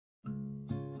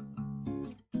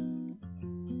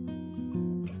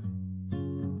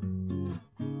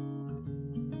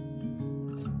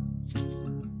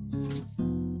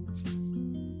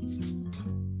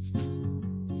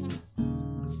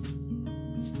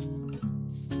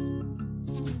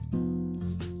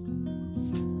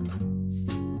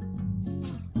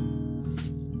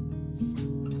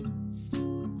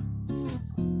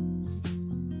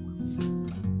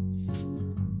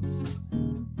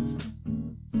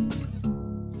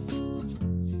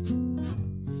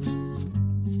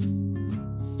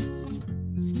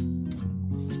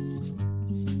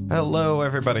Hello,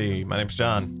 everybody. My name's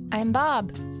John. I'm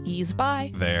Bob. He's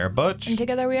Bi. They're Butch. And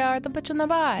together we are the Butch and the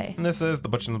Bi. And this is the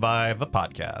Butch and the Bi, the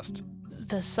podcast.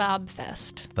 The Sob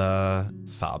Fest. The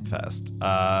Sob Fest.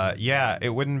 Yeah,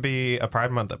 it wouldn't be a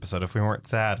Pride Month episode if we weren't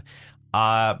sad.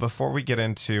 Before we get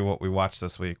into what we watched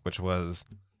this week, which was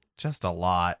just a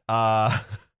lot,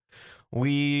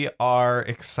 we are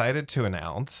excited to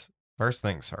announce, first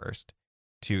things first,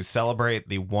 to celebrate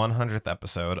the 100th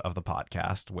episode of the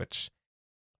podcast, which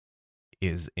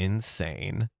is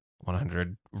insane.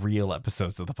 100 real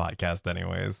episodes of the podcast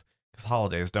anyways, because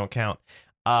holidays don't count.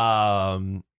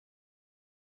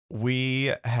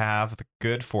 We have the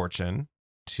good fortune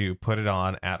to put it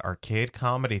on at Arcade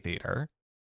Comedy Theater.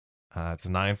 It's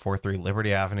 943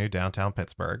 Liberty Avenue, downtown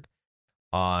Pittsburgh,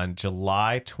 on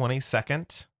July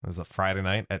 22nd. It was a Friday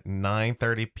night at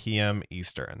 9:30 p.m.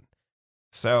 Eastern.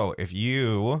 So if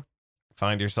you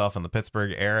find yourself in the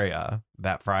Pittsburgh area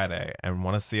that Friday and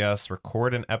want to see us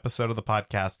record an episode of the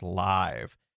podcast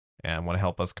live and want to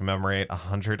help us commemorate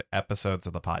 100 episodes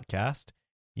of the podcast,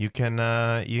 you can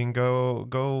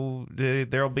go.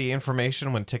 There'll be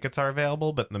information when tickets are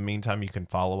available, but in the meantime, you can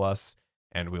follow us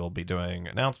and we will be doing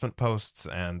announcement posts,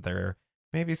 and there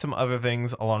may be some other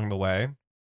things along the way.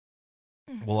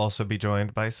 We'll also be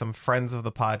joined by some friends of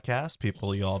the podcast,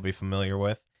 people you'll all be familiar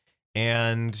with.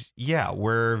 And yeah,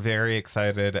 we're very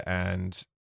excited and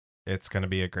it's going to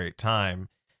be a great time.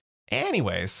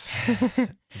 Anyways,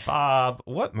 Bob,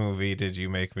 what movie did you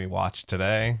make me watch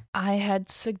today? I had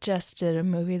suggested a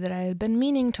movie that I had been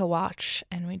meaning to watch,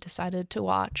 and we decided to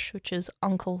watch, which is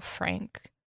Uncle Frank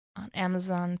on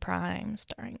Amazon Prime,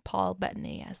 starring Paul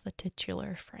Bettany as the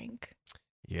titular Frank.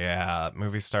 Yeah,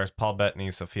 movie stars Paul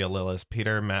Bettany, Sophia Lillis,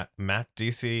 Peter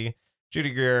Macdissi,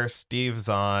 Judy Greer, Steve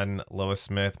Zahn, Lois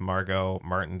Smith, Margot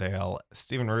Martindale,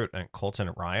 Stephen Root, and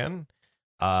Colton Ryan.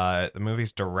 The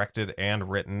movie's directed and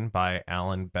written by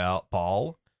Alan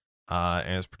Ball,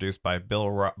 and is produced by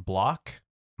Bill Block,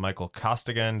 Michael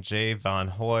Costigan, Jay Van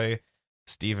Hoy,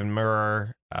 Stephanie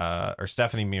Muir,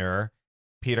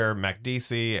 Peter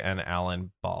Macdissi, and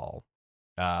Alan Ball.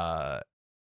 And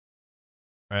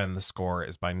the score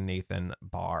is by Nathan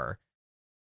Barr.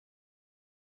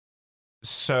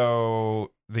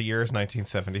 So the year is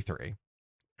 1973.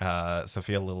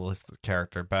 Sophia Lillis, the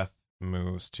character Beth,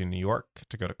 moves to New York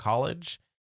to go to college,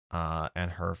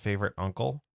 and her favorite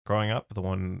uncle growing up, the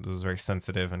one who was very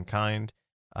sensitive and kind,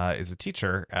 is a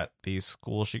teacher at the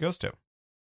school she goes to.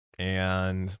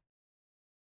 And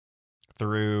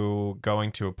through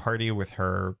going to a party with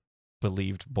her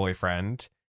believed boyfriend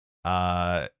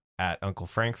at Uncle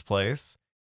Frank's place,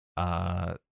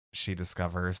 she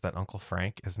discovers that Uncle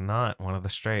Frank is not one of the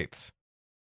straights.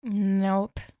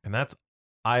 Nope. And that's,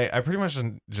 I pretty much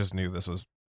just knew this was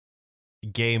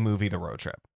gay movie The Road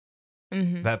Trip.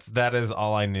 Mm-hmm. That is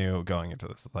all I knew going into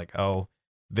this. It's like, oh,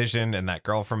 Vision and that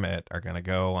girl from It are gonna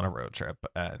go on a road trip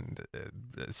and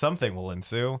something will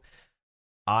ensue.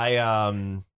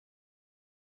 Content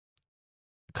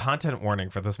warning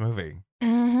for this movie.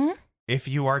 Mm-hmm. If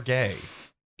you are gay,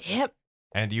 yep,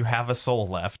 and you have a soul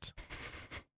left,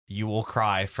 you will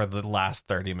cry for the last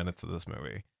 30 minutes of this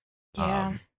movie.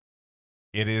 Yeah.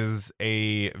 It is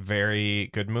a very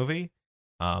good movie.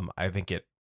 I think it,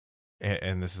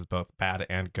 and this is both bad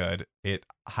and good, it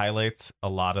highlights a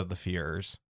lot of the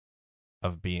fears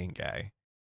of being gay.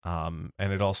 And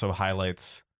it also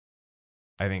highlights,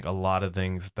 I think, a lot of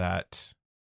things that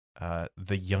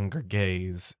the younger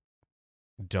gays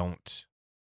don't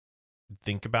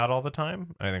think about all the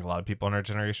time. I think a lot of people in our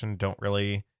generation don't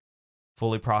really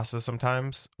fully process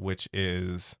sometimes, which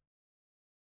is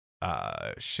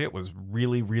shit was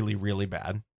really, really, really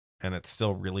bad. And it's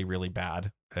still really, really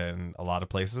bad in a lot of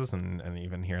places and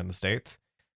even here in the States.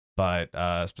 But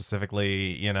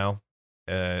specifically, you know,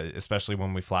 especially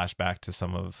when we flash back to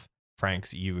some of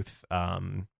Frank's youth,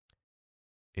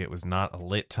 it was not a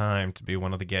lit time to be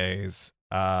one of the gays.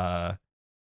 So,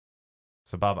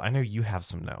 Bob, I know you have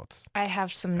some notes. I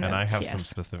have some notes, and I have yes. some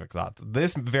specific thoughts.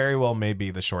 This very well may be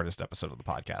the shortest episode of the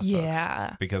podcast,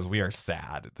 folks, because we are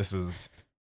sad. This is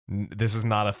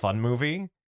not a fun movie.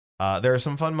 There are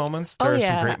some fun moments. There are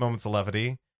some great moments of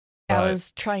levity. I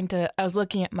was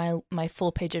looking at my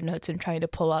full page of notes and trying to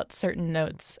pull out certain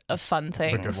notes of fun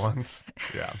things. The good ones.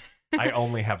 Yeah. I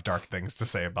only have dark things to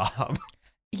say, Bob.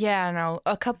 Yeah, no.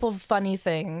 A couple of funny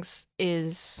things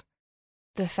is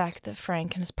the fact that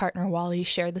Frank and his partner Wally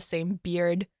share the same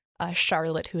beard.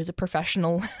 Charlotte, who is a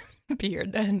professional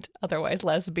beard and otherwise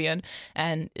lesbian,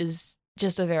 and is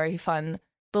just a very fun.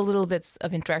 The little bits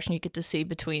of interaction you get to see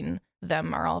between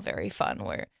them are all very fun,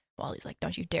 where Wally's like,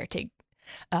 don't you dare take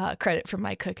credit for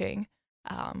my cooking,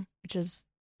 which is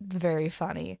very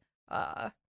funny.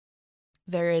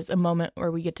 There is a moment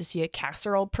where we get to see a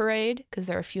casserole parade because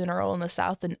they're a funeral in the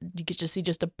South, and you get to see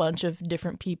just a bunch of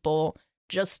different people,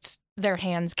 just their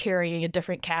hands carrying a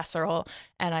different casserole.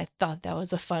 And I thought that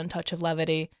was a fun touch of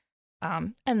levity.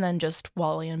 And then just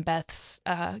Wally and Beth's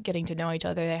getting to know each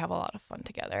other. They have a lot of fun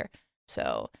together.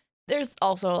 So there's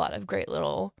also a lot of great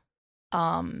little...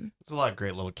 There's a lot of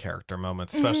great little character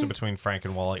moments, especially between Frank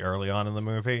and Wally early on in the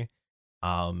movie.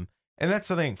 And that's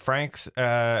the thing. Frank's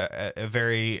a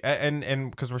very,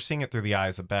 and because we're seeing it through the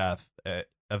eyes of Beth,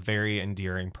 a very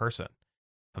endearing person,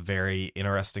 a very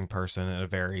interesting person, and a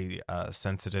very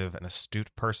sensitive and astute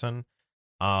person.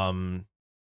 And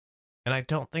I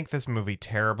don't think this movie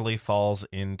terribly falls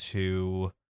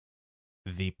into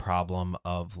the problem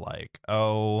of like,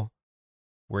 oh,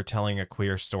 we're telling a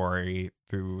queer story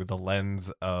through the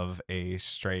lens of a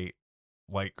straight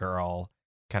white girl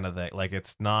kind of thing. Like,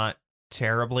 it's not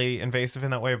terribly invasive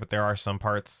in that way, but there are some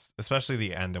parts, especially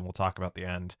the end, and we'll talk about the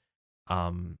end.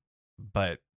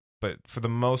 But for the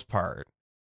most part,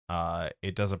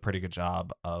 it does a pretty good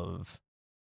job of,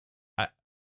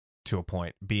 to a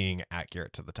point, being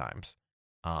accurate to the times.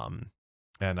 And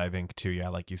I think too, yeah,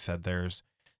 like you said,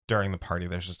 during the party,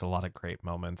 there's just a lot of great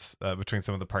moments between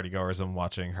some of the partygoers and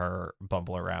watching her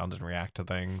bumble around and react to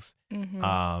things.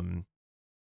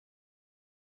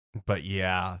 But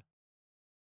yeah.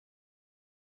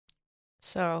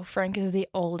 So Frank is the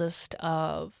oldest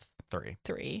of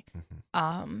three.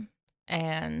 And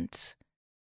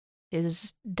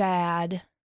his dad,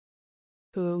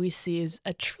 who we see is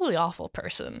a truly awful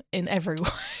person in every way.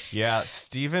 Yeah,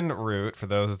 Stephen Root, for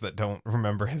those that don't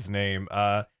remember his name,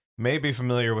 may be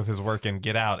familiar with his work in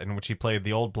Get Out, in which he played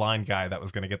the old blind guy that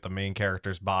was going to get the main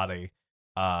character's body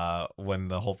when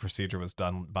the whole procedure was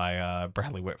done by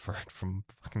Bradley Whitford from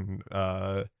fucking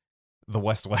The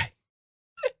West Way.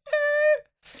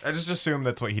 I just assume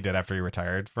that's what he did after he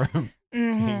retired from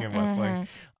being in West Wing.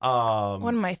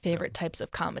 One of my favorite types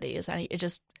of comedy is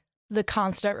just the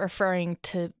constant referring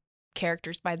to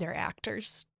characters by their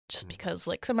actors, just because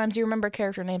like sometimes you remember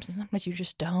character names and sometimes you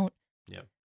just don't. Yeah.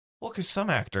 Well, because some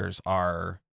actors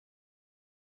are,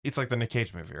 it's like the Nick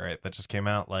Cage movie, right? That just came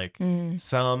out. Like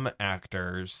some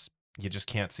actors you just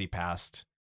can't see past.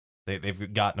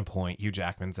 They've gotten a point. Hugh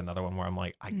Jackman's another one where I'm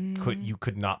like, you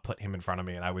could not put him in front of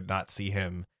me and I would not see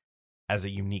him as a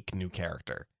unique new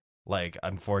character. Like,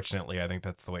 unfortunately, I think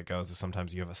that's the way it goes, is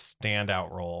sometimes you have a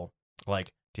standout role,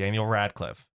 like Daniel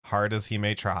Radcliffe, hard as he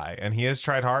may try, and he has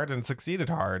tried hard and succeeded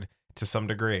hard to some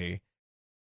degree.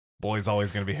 Boy's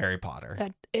always going to be Harry Potter.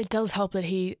 It does help that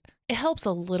it helps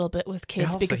a little bit with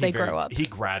kids because they grow up. He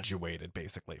graduated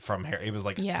basically from Harry. It was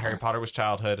like Harry Potter was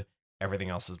childhood. Everything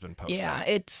else has been post. Yeah,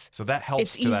 so that helps.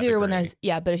 It's easier when there's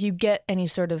but if you get any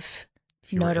sort of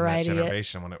notoriety, in that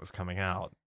generation when it was coming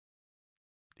out,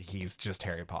 he's just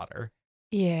Harry Potter.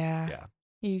 Yeah.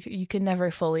 You can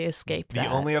never fully escape that.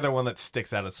 The only other one that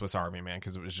sticks out is Swiss Army Man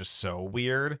because it was just so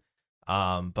weird.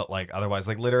 But like otherwise,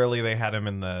 like literally, they had him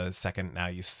in the second Now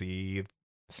You See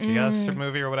Us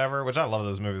movie or whatever, which I love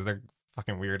those movies. They're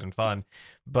fucking weird and fun.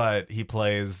 But he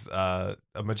plays a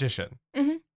magician.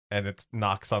 And it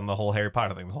knocks on the whole Harry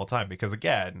Potter thing the whole time because,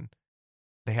 again,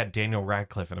 they had Daniel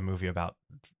Radcliffe in a movie about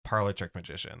parlor trick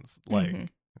magicians. Like,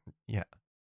 yeah.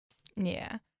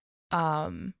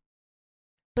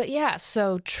 But yeah,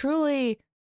 so truly,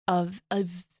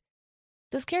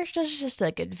 this character is just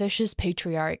like a vicious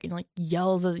patriarch and like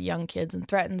yells at the young kids and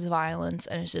threatens violence,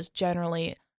 and it's just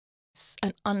generally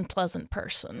an unpleasant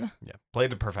person. Yeah,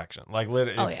 played to perfection. Like,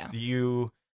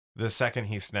 you. The second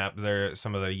he snapped,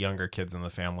 some of the younger kids in the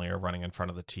family are running in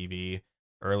front of the TV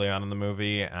early on in the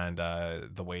movie, and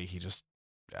the way he just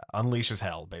unleashes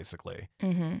hell, basically.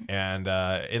 And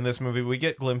in this movie, we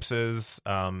get glimpses,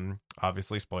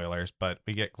 obviously spoilers, but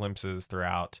we get glimpses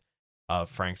throughout of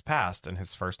Frank's past and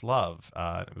his first love.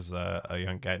 It was a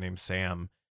young guy named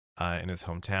Sam in his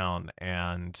hometown,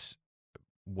 and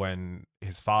when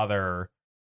his father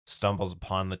stumbles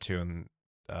upon the two in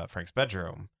Frank's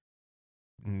bedroom,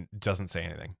 doesn't say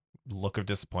anything, look of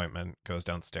disappointment, goes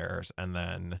downstairs, and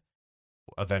then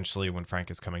eventually when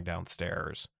Frank is coming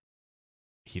downstairs,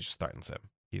 he just threatens him.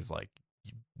 He's like,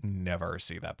 you never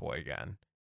see that boy again,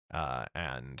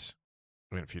 and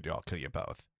if you do, I'll kill you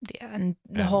both. Yeah, and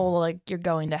the whole like you're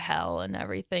going to hell and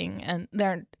everything, and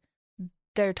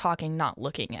they're talking not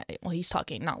looking at it. Well, he's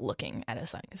talking not looking at his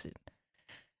son because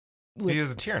he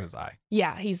has a tear in his eye.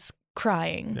 Yeah, he's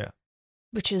crying. Yeah.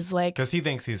 Which is like... Because he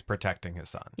thinks he's protecting his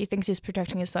son. He thinks he's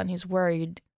protecting his son. He's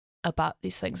worried about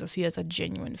these things as he has a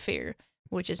genuine fear,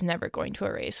 which is never going to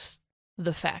erase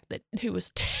the fact that he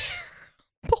was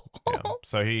terrible. Yeah.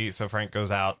 So Frank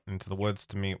goes out into the woods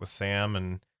to meet with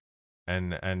Sam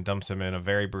and dumps him in a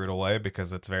very brutal way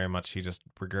because it's very much he just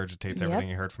regurgitates everything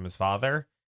he heard from his father.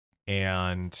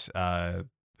 And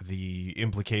the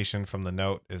implication from the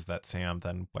note is that Sam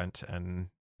then went and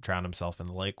drowned himself in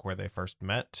the lake where they first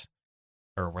met,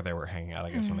 or where they were hanging out,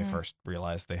 I guess, when they first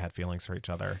realized they had feelings for each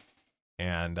other.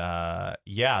 And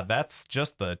yeah, that's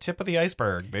just the tip of the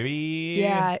iceberg, baby.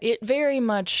 Yeah, it very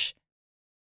much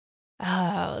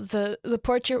the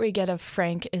portrait we get of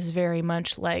Frank is very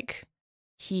much like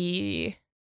he's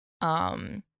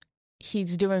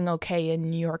doing okay in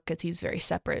New York because he's very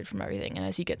separated from everything, and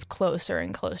as he gets closer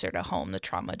and closer to home, the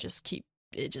trauma just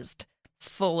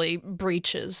fully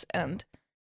breaches and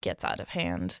gets out of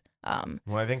hand.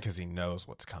 Well, I think because he knows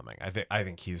what's coming. I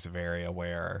think he's very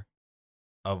aware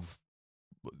of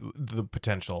the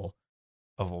potential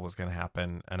of what was going to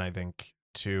happen, and I think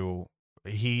too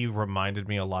he reminded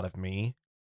me a lot of me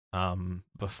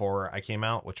before I came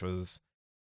out, which was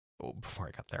before I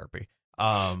got therapy,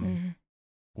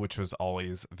 which was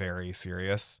always very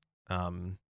serious,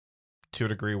 to a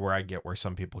degree where I get where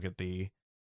some people get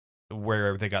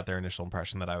where they got their initial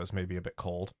impression that I was maybe a bit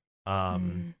cold,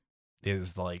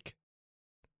 is like,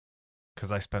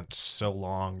 because I spent so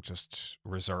long just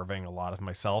reserving a lot of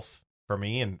myself for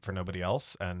me and for nobody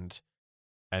else, and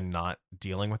not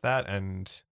dealing with that.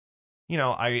 And you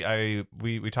know,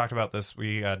 we talked about this.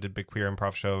 We did Big Queer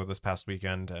Improv Show this past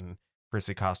weekend, and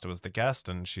Chrissy Costa was the guest,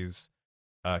 and she's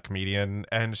a comedian,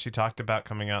 and she talked about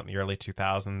coming out in the early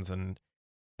 2000s,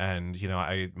 and you know,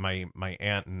 my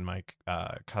aunt and my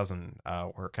cousin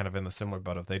were kind of in the similar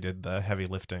boat of they did the heavy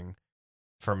lifting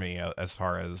for me as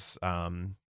far as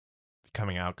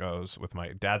coming out goes with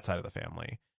my dad's side of the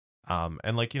family,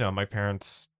 and like, you know, my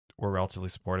parents were relatively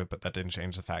supportive, but that didn't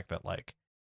change the fact that like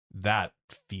that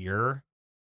fear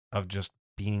of just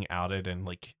being outed and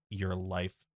like your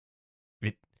life,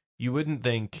 you wouldn't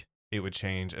think it would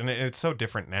change. And it's so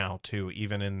different now too,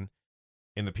 even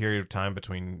in the period of time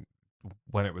between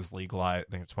when it was legalized,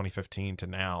 I think 2015 to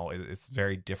now, it's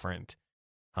very different.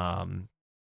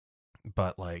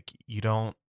 But like, you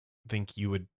don't think it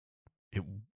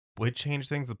would change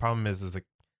things. The problem is, as a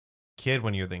kid,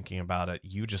 when you're thinking about it,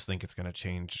 you just think it's going to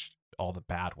change all the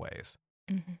bad ways.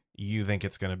 You think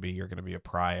it's going to be, you're going to be a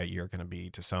pariah, you're going to be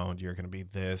disowned, you're going to be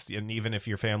this. And even if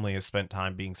your family has spent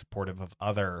time being supportive of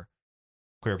other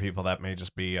queer people, that may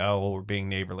just be, oh, well, we're being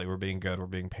neighborly, we're being good, we're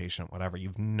being patient, whatever.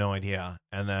 You've no idea.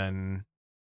 And then,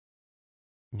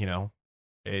 you know,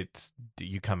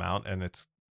 you come out and it's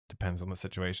depends on the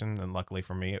situation. And luckily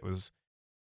for me, it was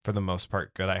for the most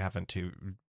part good.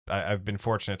 I've been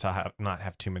fortunate to not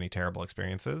have too many terrible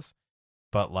experiences,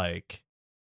 but like,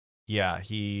 yeah,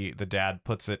 the dad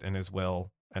puts it in his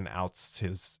will and outs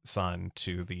his son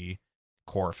to the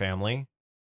core family,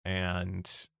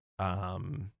 and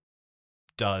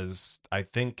does, I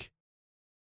think,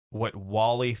 what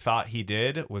Wally thought he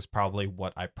did was probably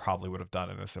what I probably would have done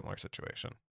in a similar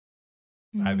situation.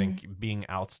 I think being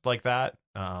outs like that,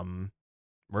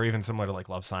 or even similar to like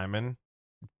Love, Simon,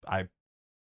 I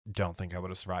don't think I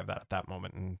would have survived that at that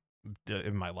moment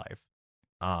in my life.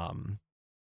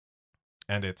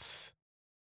 And it's,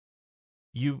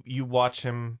 you watch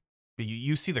him,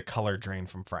 you see the color drain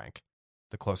from Frank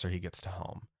the closer he gets to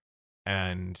home,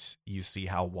 and you see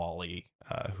how Wally,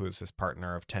 who is his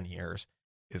partner of 10 years,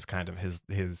 is kind of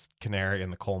his canary in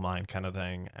the coal mine kind of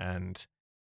thing. And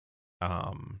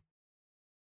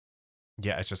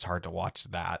yeah, it's just hard to watch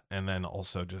that, and then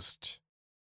also just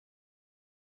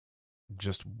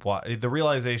what the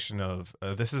realization of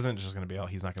this isn't just going to be, oh,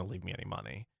 he's not going to leave me any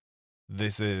money.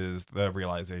 This is the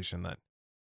realization that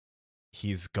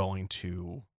he's going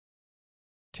to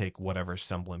take whatever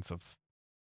semblance of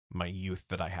my youth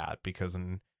that I had, because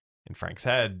in Frank's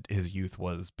head, his youth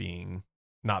was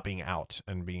not being out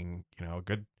and being, you know, a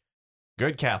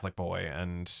good Catholic boy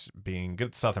and being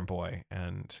good Southern boy.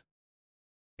 And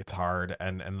it's hard.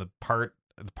 And the part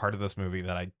of this movie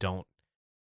that I don't,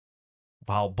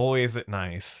 while boy is it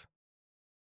nice,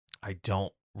 I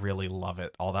don't really love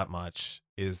it all that much,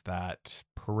 is that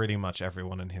pretty much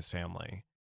everyone in his family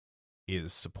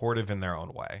is supportive in their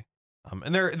own way.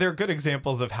 And they're good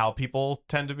examples of how people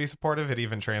tend to be supportive. It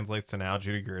even translates to now.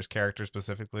 Judy Greer's character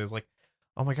specifically is like,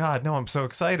 oh my God, no, I'm so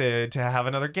excited to have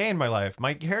another gay in my life.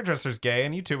 My hairdresser's gay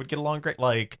and you two would get along great.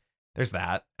 Like, there's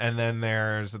that. And then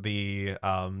there's the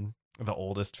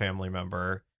oldest family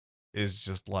member is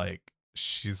just like,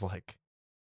 she's like,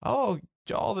 oh,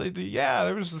 yeah,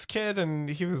 there was this kid and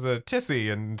he was a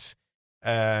tissy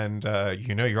and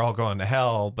you know, you're all going to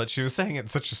hell. But she was saying it in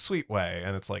such a sweet way.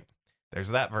 And it's like, there's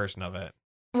that version of it.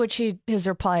 his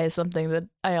reply is something that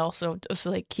I also was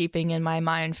like keeping in my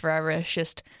mind forever. It's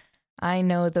just, I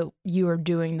know that you are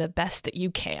doing the best that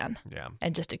you can. Yeah.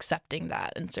 And just accepting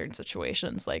that in certain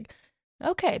situations. Like,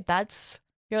 okay,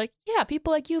 you're like, yeah,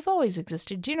 people like you've always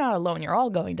existed. You're not alone. You're all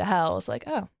going to hell. It's like,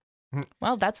 oh,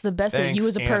 well, that's the best that you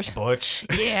as a person. Butch.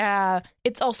 Yeah.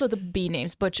 It's also the B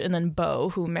names, Butch and then Bo,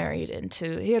 who married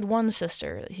into, he had one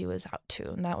sister that he was out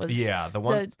to. And that was. Yeah. The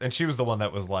one, and she was the one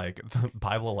that was like, the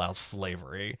Bible allows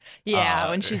slavery. Yeah.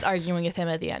 When she's arguing with him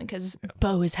at the end, because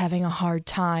Bo is having a hard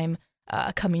time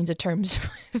coming to terms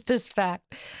with this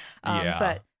fact.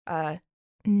 But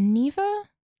Neva,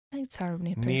 it's her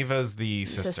name. Neva's the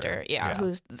sister. Yeah,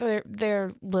 who's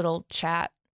their little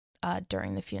chat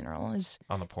during the funeral is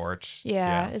on the porch.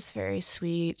 Yeah, it's very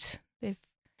sweet. They've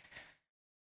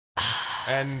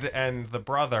and the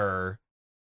brother.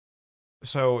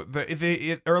 So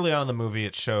early on in the movie,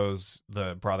 it shows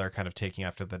the brother kind of taking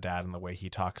after the dad and the way he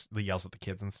talks, he yells at the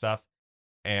kids and stuff.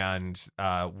 And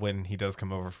when he does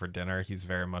come over for dinner, he's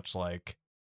very much like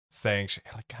saying,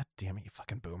 like, God damn it, you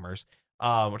fucking boomers.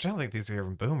 Which I don't think these are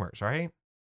even boomers, right?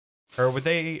 Or would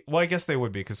they? Well, I guess they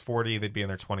would be, because 40, they'd be in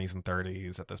their 20s and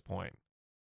 30s at this point.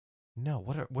 No,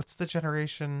 what's the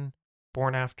generation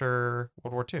born after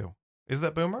World War II? Is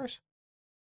that boomers?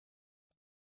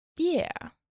 Yeah.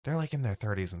 They're like in their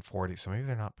 30s and 40s, so maybe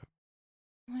they're not.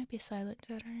 It might be silent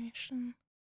generation.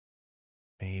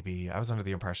 Maybe. I was under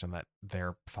the impression that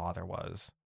their father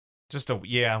was. Just a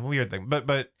weird thing.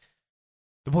 But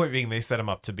the point being, they set him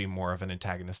up to be more of an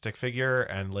antagonistic figure,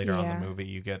 and later on in the movie,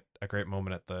 you get a great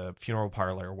moment at the funeral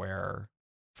parlor where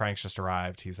Frank's just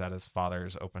arrived. He's at his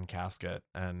father's open casket,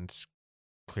 and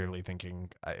clearly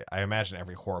thinking, I imagine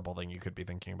every horrible thing you could be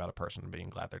thinking about a person being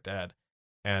glad they're dead,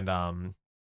 and all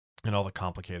the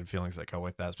complicated feelings that go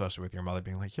with that, especially with your mother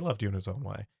being like, he loved you in his own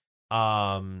way.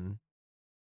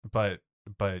 But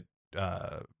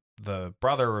the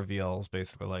brother reveals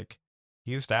basically like,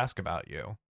 he used to ask about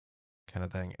you, kind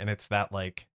of thing. And it's that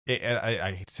like,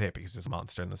 I hate to say it because he's a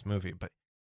monster in this movie, but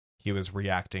he was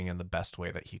reacting in the best way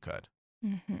that he could.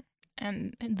 Mm-hmm.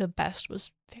 And the best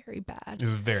was very bad. It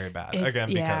was very bad.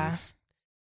 Because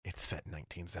it's set in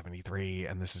 1973,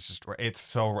 and this is just,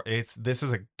 this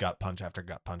is a gut punch after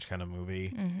gut punch kind of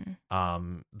movie.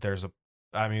 Mm-hmm. There's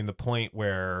the point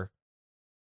where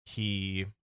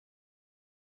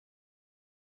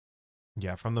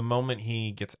from the moment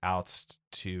he gets out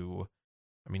to,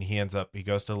 he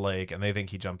goes to the lake, and they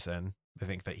think he jumps in. They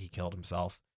think that he killed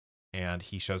himself, and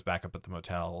he shows back up at the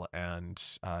motel, and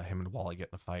him and Wally get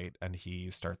in a fight, and he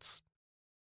starts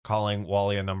calling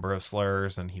Wally a number of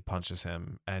slurs, and he punches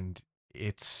him, and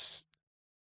it's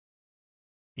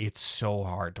so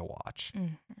hard to watch.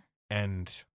 Mm-hmm.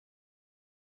 And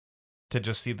to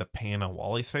just see the pain on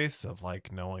Wally's face of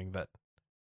like knowing that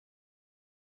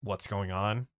what's going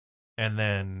on, and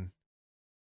then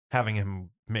having him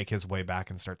make his way back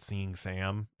and start seeing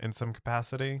Sam in some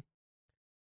capacity,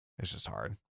 it's just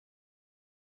hard.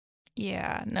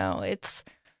 Yeah, no,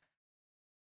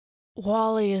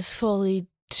 Wally is fully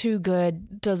too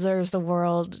good, deserves the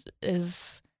world.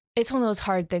 It's one of those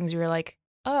hard things where you're like,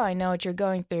 oh, I know what you're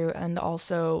going through, and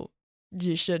also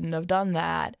you shouldn't have done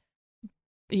that.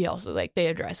 He also, like, they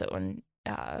address it when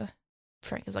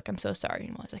Frank is like, I'm so sorry,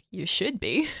 and Wally's like, you should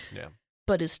be. Yeah.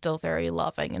 But is still very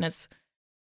loving, and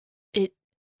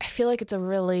I feel like it's a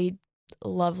really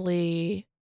lovely,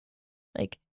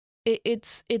 like,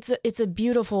 it's a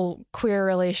beautiful queer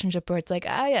relationship where it's like,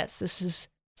 yes, this is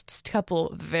just a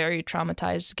couple very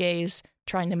traumatized gays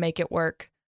trying to make it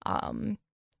work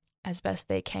as best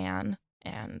they can,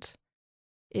 and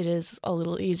it is a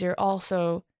little easier.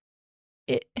 Also,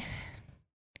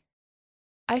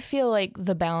 I feel like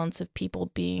the balance of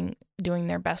people doing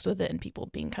their best with it and people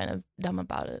being kind of dumb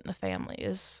about it in the family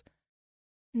is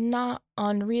not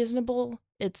unreasonable.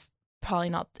 It's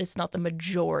not the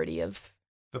majority of.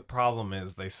 The problem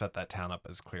is they set that town up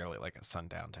as clearly like a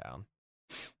sundown town.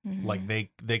 Mm-hmm. Like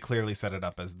they clearly set it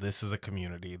up as, this is a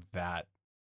community that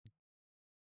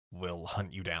will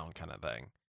hunt you down kind of thing.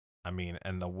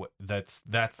 And that's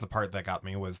the part that got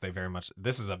me, was they very much,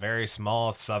 this is a very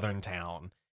small southern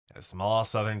town. A small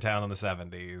southern town in the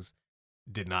 70s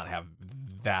did not have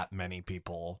that many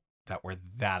people that were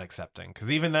that accepting. Because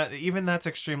even that's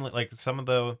extremely, like, some of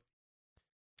the,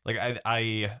 like,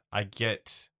 I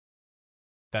get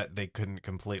that they couldn't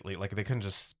completely, like, they couldn't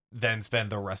just then spend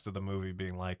the rest of the movie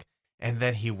being like, and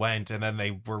then he went, and then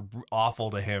they were awful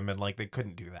to him, and like they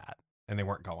couldn't do that, and they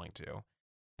weren't going to.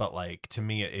 But like, to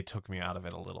me, it took me out of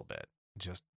it a little bit,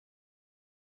 just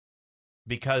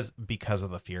because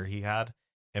of the fear he had.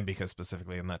 And because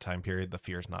specifically in that time period, the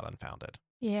fear is not unfounded.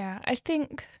 Yeah, I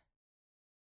think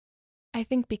I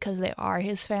think because they are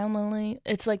his family,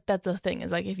 it's like that's the thing.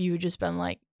 Is like if you had just been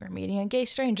like, we're meeting a gay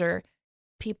stranger,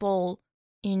 people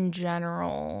in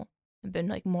general have been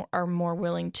like more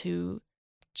willing to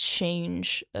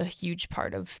change a huge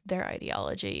part of their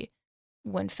ideology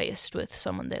when faced with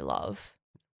someone they love.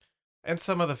 And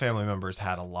some of the family members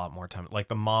had a lot more time. Like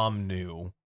the mom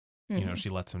knew, you know, she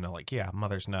lets him know, like, yeah,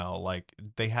 mothers know. Like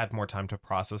they had more time to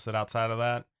process it outside of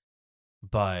that.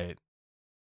 But,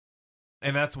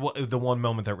 and that's what the one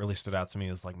moment that really stood out to me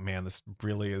is like, man, this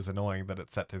really is annoying that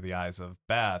it's set through the eyes of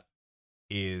Beth,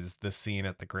 is the scene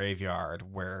at the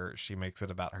graveyard where she makes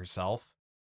it about herself.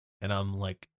 And I'm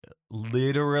like,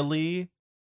 literally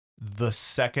the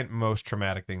second most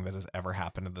traumatic thing that has ever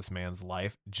happened in this man's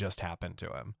life just happened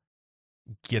to him.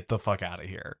 Get the fuck out of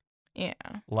here. Yeah.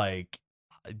 Like,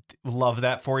 love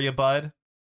that for you, bud.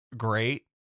 Great.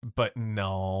 But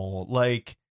no,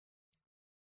 like,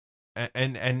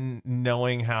 and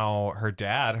knowing how her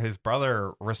dad, his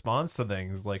brother, responds to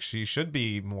things, like she should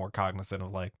be more cognizant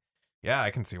of like, yeah,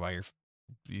 I can see why you're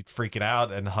freaking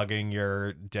out and hugging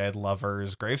your dead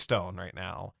lover's gravestone right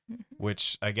now.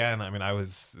 Which again, I mean, I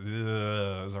was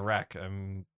a wreck.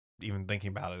 I'm even thinking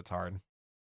about it. It's hard.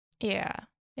 Yeah,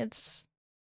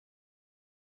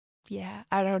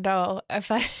 I don't know if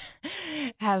I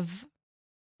have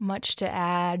much to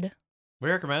add. We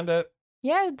recommend it.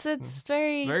 Yeah, it's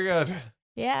very good.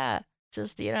 Yeah,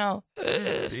 just, you know,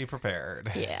 be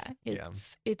prepared. Yeah,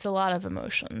 it's a lot of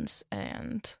emotions,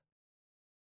 and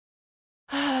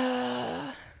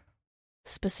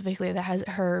specifically that has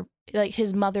her, like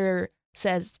his mother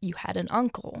says you had an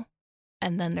uncle,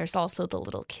 and then there's also the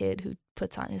little kid who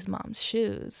puts on his mom's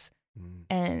shoes,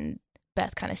 and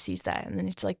Beth kind of sees that, and then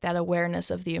it's like that awareness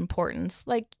of the importance,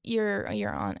 like your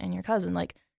aunt and your cousin,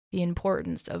 like the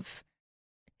importance of,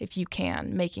 if you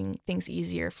can, making things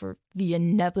easier for the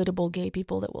inevitable gay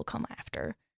people that will come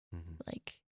after.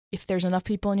 Like, if there's enough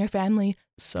people in your family,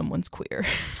 someone's queer.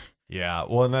 Yeah,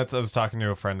 well, and I was talking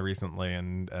to a friend recently,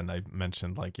 and I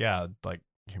mentioned, like, yeah, like,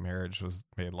 your marriage was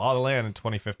made law of the land in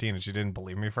 2015, and she didn't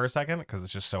believe me for a second, because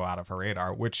it's just so out of her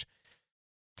radar, which,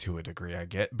 to a degree, I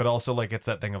get. But also, like, it's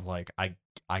that thing of, like, I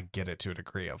get it to a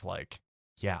degree of, like,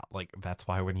 yeah, like, that's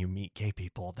why when you meet gay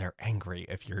people, they're angry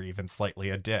if you're even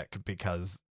slightly a dick,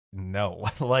 because no,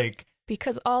 like,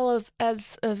 because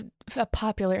as a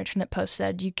popular internet post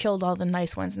said, you killed all the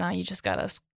nice ones, now you just got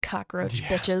us cockroach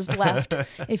bitches left.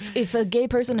 If a gay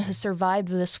person has survived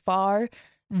this far,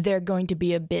 they're going to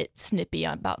be a bit snippy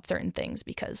about certain things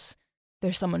because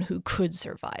there's someone who could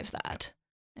survive that,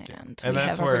 and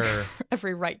that's have where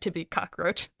every right to be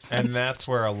cockroach. And that's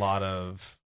where a lot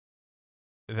of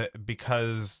that,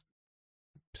 because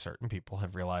certain people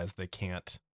have realized they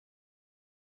can't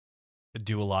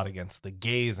do a lot against the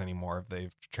gays anymore if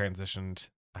they've transitioned,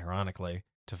 ironically,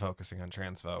 to focusing on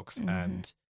trans folks.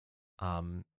 And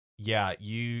yeah,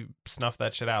 you snuff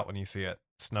that shit out when you see it.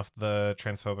 Snuff the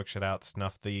transphobic shit out,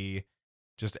 snuff the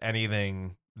just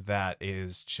anything that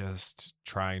is just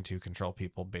trying to control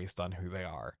people based on who they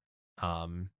are.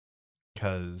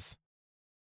 Because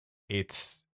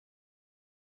it's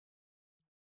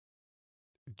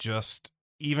just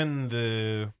even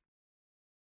the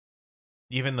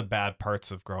bad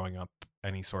parts of growing up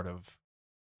any sort of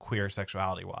queer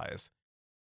sexuality wise,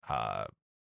 I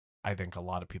think a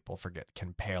lot of people forget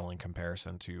can pale in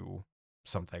comparison to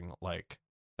something like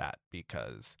that,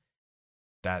 because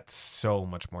that's so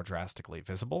much more drastically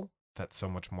visible. That's so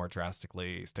much more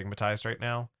drastically stigmatized right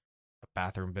now.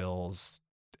 Bathroom bills,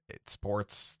 it's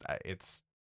sports, it's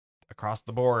across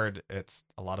the board. It's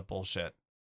a lot of bullshit.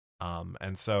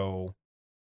 And so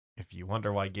if you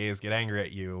wonder why gays get angry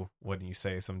at you when you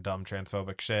say some dumb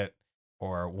transphobic shit,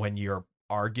 or when you're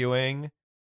arguing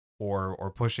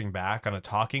or pushing back on a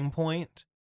talking point,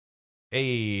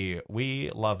 hey, we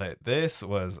love it. This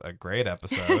was a great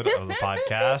episode of the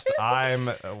podcast.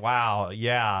 Wow.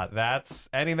 Yeah, that's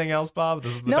anything else, Bob?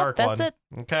 This is the dark one. That's it.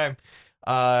 Okay.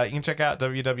 You can check out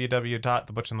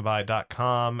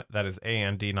www.thebutchandtheby.com. That is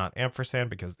A-N-D, not ampersand,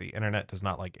 because the internet does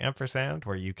not like ampersand,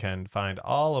 where you can find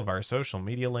all of our social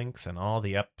media links and all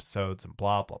the episodes and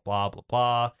blah, blah, blah, blah,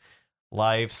 blah.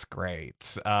 Life's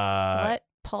great. Let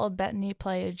Paul Bettany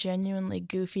play a genuinely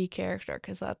goofy character,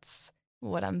 because that's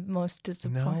what I'm most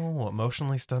disappointed. No,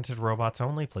 emotionally stunted robots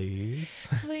only, please.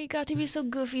 But he got to be so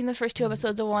goofy in the first 2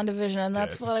 episodes of WandaVision, and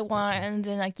that's what I want. And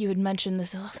then, like, you had mentioned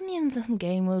this, wasn't he in some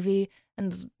gay movie?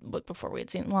 And this book before we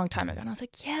had seen it a long time ago. And I was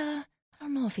like, yeah, I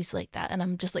don't know if he's like that. And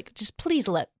I'm just like, just please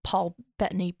let Paul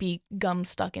Bettany be gum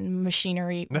stuck in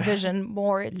machinery vision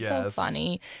more. It's so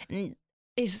funny. And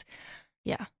he's,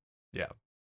 yeah. Yeah.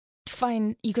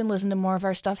 Fine, you can listen to more of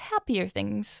our stuff. Happier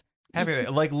things. Happy,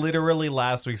 like literally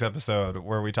last week's episode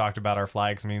where we talked about our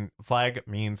flag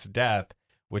means death,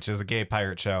 which is a gay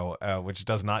pirate show, which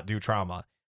does not do trauma.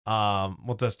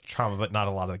 Well, does trauma, but not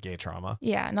a lot of the gay trauma.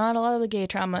 Yeah, not a lot of the gay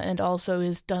trauma, and also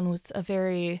is done with a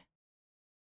very.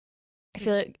 I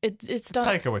feel like it's done.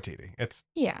 Taika Waititi.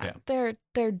 Yeah,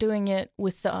 they're doing it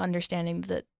with the understanding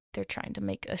that they're trying to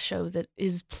make a show that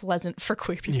is pleasant for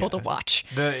queer people to watch.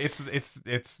 It's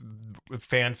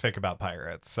fanfic about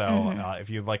pirates. So if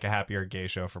you'd like a happier gay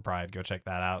show for Pride, go check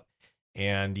that out.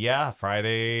 And yeah,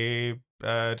 Friday,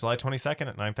 July 22nd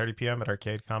at 9:30 p.m. at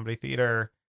Arcade Comedy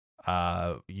Theater.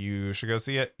 You should go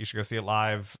see it. You should go see it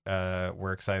live.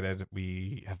 We're excited.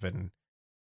 We have been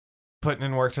putting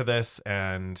in work to this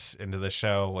and into the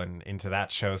show and into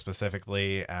that show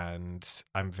specifically, and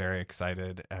I'm very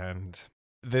excited. And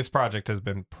this project has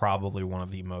been probably one of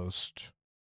the most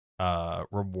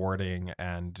rewarding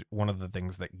and one of the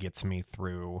things that gets me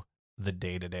through the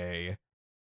day-to-day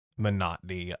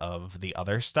monotony of the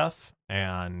other stuff,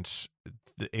 and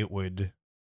it would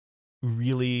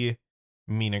really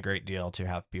mean a great deal to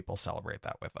have people celebrate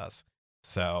that with us.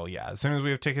 So yeah, as soon as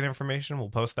we have ticket information, we'll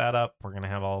post that up. We're going to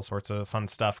have all sorts of fun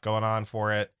stuff going on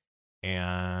for it.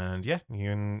 And yeah, you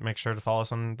can make sure to follow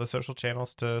us on the social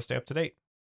channels to stay up to date.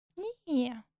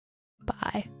 Yeah.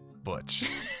 Bye.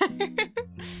 Butch.